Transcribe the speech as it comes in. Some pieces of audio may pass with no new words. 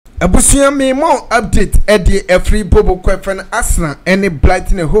Abusia me more update edi every bobo kwefen Arsenal any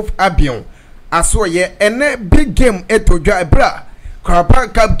Brighton Hove Albion aso ye ene big game etodwa bra Carabao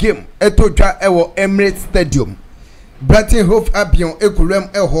Cup game etodwa ewo Emirates Stadium Brighton Hove Albion ekulem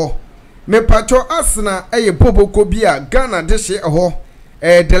eho me patro Arsenal eye bobo ko bia Ghana de hye eho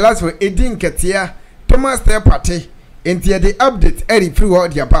the last one edin ketia Thomas Party enti the update eri free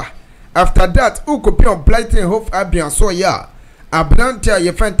world yaba after that ukopion Brighton Hove Albion so ya Abrante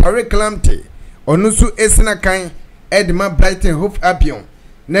ye friend Tariq Lamptey onusu esina kan edma Brighton Hove Albion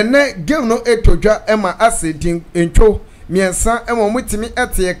nene game no etodwa ema asedin entwo miensa ema mutimi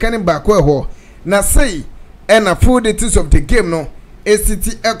ete ye kan ba ko ho na sei ena full details of the game no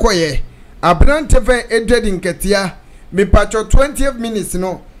esiti ekoye Abrante fan edwedin ketia me patcho 20th minutes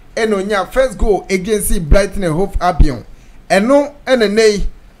no enonya first goal against Brighton Hove Albion eno enenei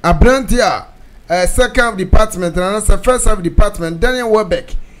Abrante second department and first half department Daniel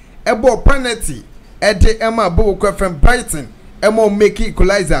Welbeck ebo penalty ede ema bobo kwefem Brighton emo make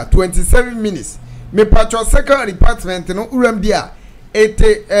equalizer 27 minutes me patcho second department no uram dia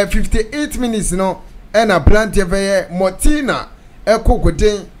 58 minutes no ena Abrante veye Martina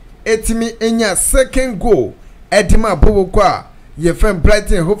ekokoden etimi enya second goal edema bobo kwa ye fem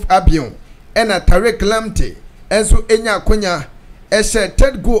Brighton Hove Albion ena Tariq Lamptey enso enya akonya eshe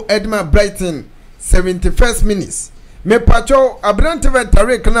third goal edema Brighton 71st minutes me pacho Abrante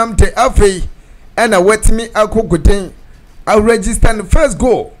Tariq Lamptey afei ena wetimi akogoden I register the first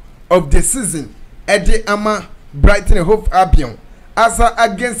goal of the season ede ama Brighton Hove Albion asa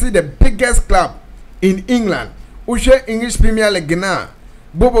against the biggest club in England ushe English Premier League na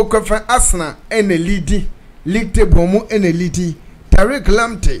bobo kofa Arsenal ene lead league table mu ene lead Tariq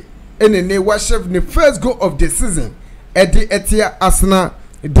Lamptey ene ne washef the first goal of the season ede etia Arsenal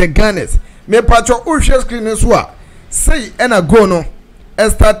the Gunners me patcho ushe screen so a say ena go no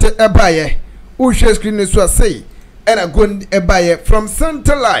start ebaye ushe screen so a say ena go ebaye from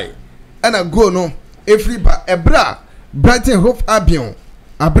center line ena go no efriba ebra Brighton Hove Albion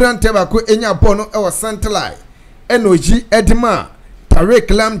Abrante ba ko enya ball no e was center line enoji edima Tariq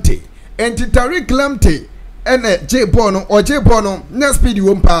Lamptey enti Tariq Lamptey ena J ball no o J ball no na speed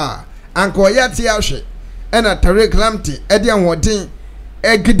won pa anko yati ahwe ena Tariq Lamptey edi anwodin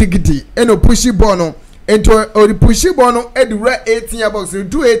gidigidi eno pushi ball no ento ori pushi ball no edura 18 box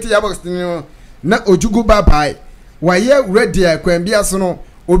do 18 box no na ojugu babai waye ready akwan bia so no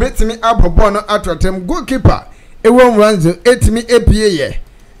obetimi abobo no atotem goalkeeper ewon ranzo etimi epie ye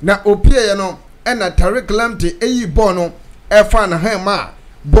na opie ye no ena Tariq Lamptey eyi ball no efa na hema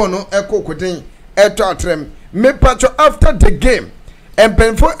ball no ekokoden eto atrem me patcho after the game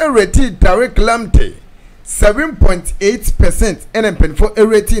empenfo ereti Tariq Lamptey 7.8% and empenfo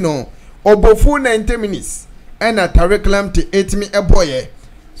ereti no obofu 90 minutes ena Tariq Lamptey etimi eboye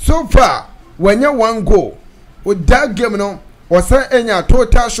so far when you one goal with that game no wasa enya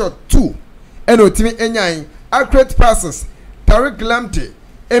total shot 2 ena otimi enya accurate passes Tariq Lamptey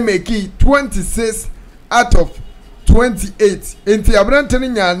emeki 26 out of 28 inti Abrante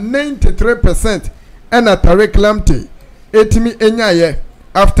nya 93% ena Tariq Lamptey etimi enya ye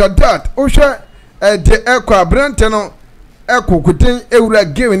after that osha de ekwa Abrante no ekokuden ewura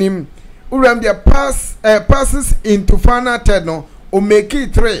game nim uram dia passes into final third no o make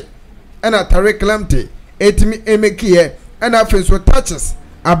 3 ena Tariq Lamptey etimi emeki ye ena face touches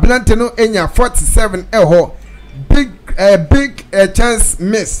Abrante no enya 47 eho big chance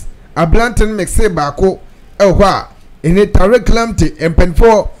miss Abrante no make say bako eho a ene Tariq Lamptey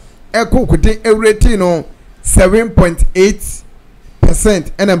empenfo ekokuden ewureti no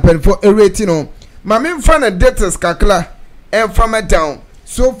 7.8% and empenfo ewureti no Mamin fan a debtors kakla and farmer down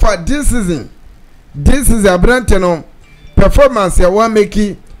so far this season. This is a Abrante performance ya one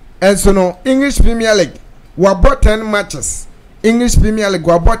make and so no English Premier League we bought 10 matches. English Premier League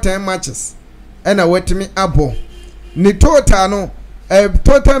we bought 10 matches and I wait me abo ni total no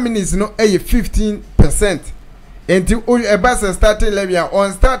total minutes no 15% until a bus starting level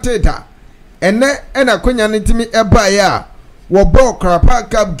on started and then and a kunya nitimi eba ya we bought Carabao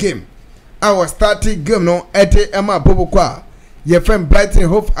Cup game. Our starting game no ete ema bobo kwa ye friend Brighton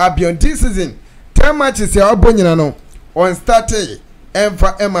Hove Albion this season 10 matches ya obonyina no on starting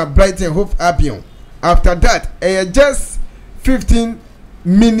emfa ema Brighton Hove Albion after that just 15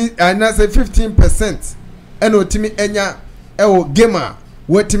 minutes and I say 15% eno timi enya ewo gamer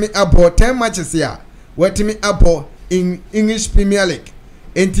wetimi abo 10 matches ya wetimi abo in English Premier League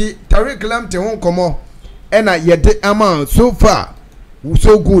enti Tariq Lamptey won komo ena yede amount so far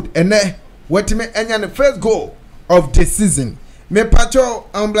so good ene wetime enya the first goal of the season me pacho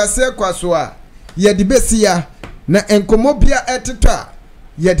amblase kwaso a ye de besia na enkomobia eteta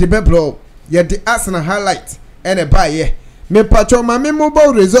ye de beblo ye de Arsenal highlight ene ba ye me pacho ma me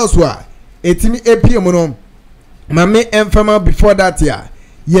mobile results wa etimi APM no ma me enfama before that year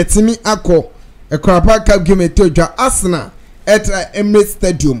yetimi akọ Ekrapa Cup game etodwa Arsenal etra Emirates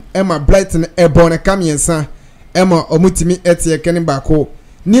Stadium ema Brighton ebone kamiensa ema omutimi etie kene bako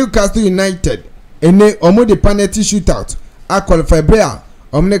Newcastle United ene omo de penalty shootout a qualify brea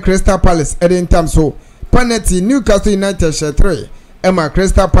omne Crystal Palace edin tam so penalty Newcastle United share 3 ema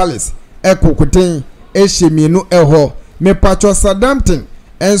Crystal Palace ekokoten ehemienu eho me patcho Southampton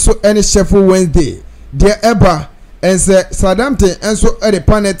enso ene Sheffield Wednesday de eba ense Southampton enso ede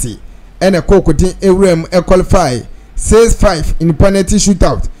penalty ene kokoten ewrem qualify 6-5 in penalty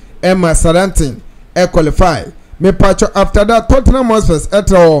shootout ema Southampton qualify me patcho after that Tottenham Hotspur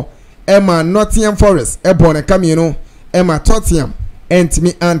etra Emma Nottingham Forest ebone kamino Emma Tottenham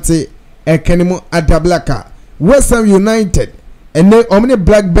entimi ante ekenimu adablaka West Ham United ene omne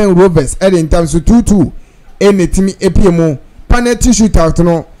Blackburn Rovers in terms of 2-2 enetimi epiemu penalty shootout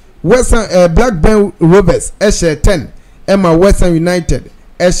no West Ham Blackburn Rovers share 10 Emma West Ham United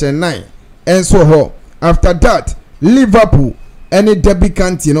share 9 and so ho after that Liverpool any derby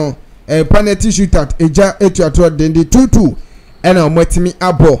county no penalty shootout eja etuato den 2-2 ena omwetimi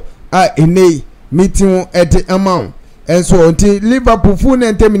abo a ene meeting at the amount and so until Liverpool full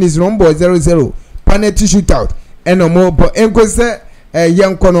 90 minutes number 0-0 penalty shootout and no more but enko se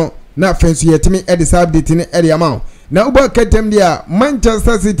yankono na fensu yetimi at the update ni at the amount na uba ketem dia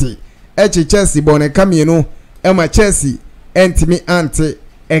Manchester City Chelsea bone kamienu ema Chelsea entimi ante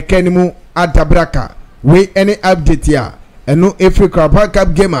ekenimu adabraka we any update ya eno Africa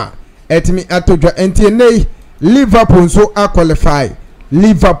Cup gamer etimi atodwa enti nei Liverpool so a qualify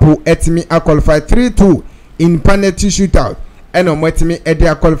Liverpool etimi a qualify 3-2 in penalty shootout and omwetimi ede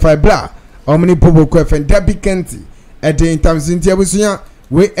a qualify bla omni bobo kwefen derby kenti ede in terms of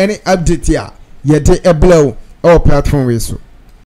we any update ya yede eblow or platform we so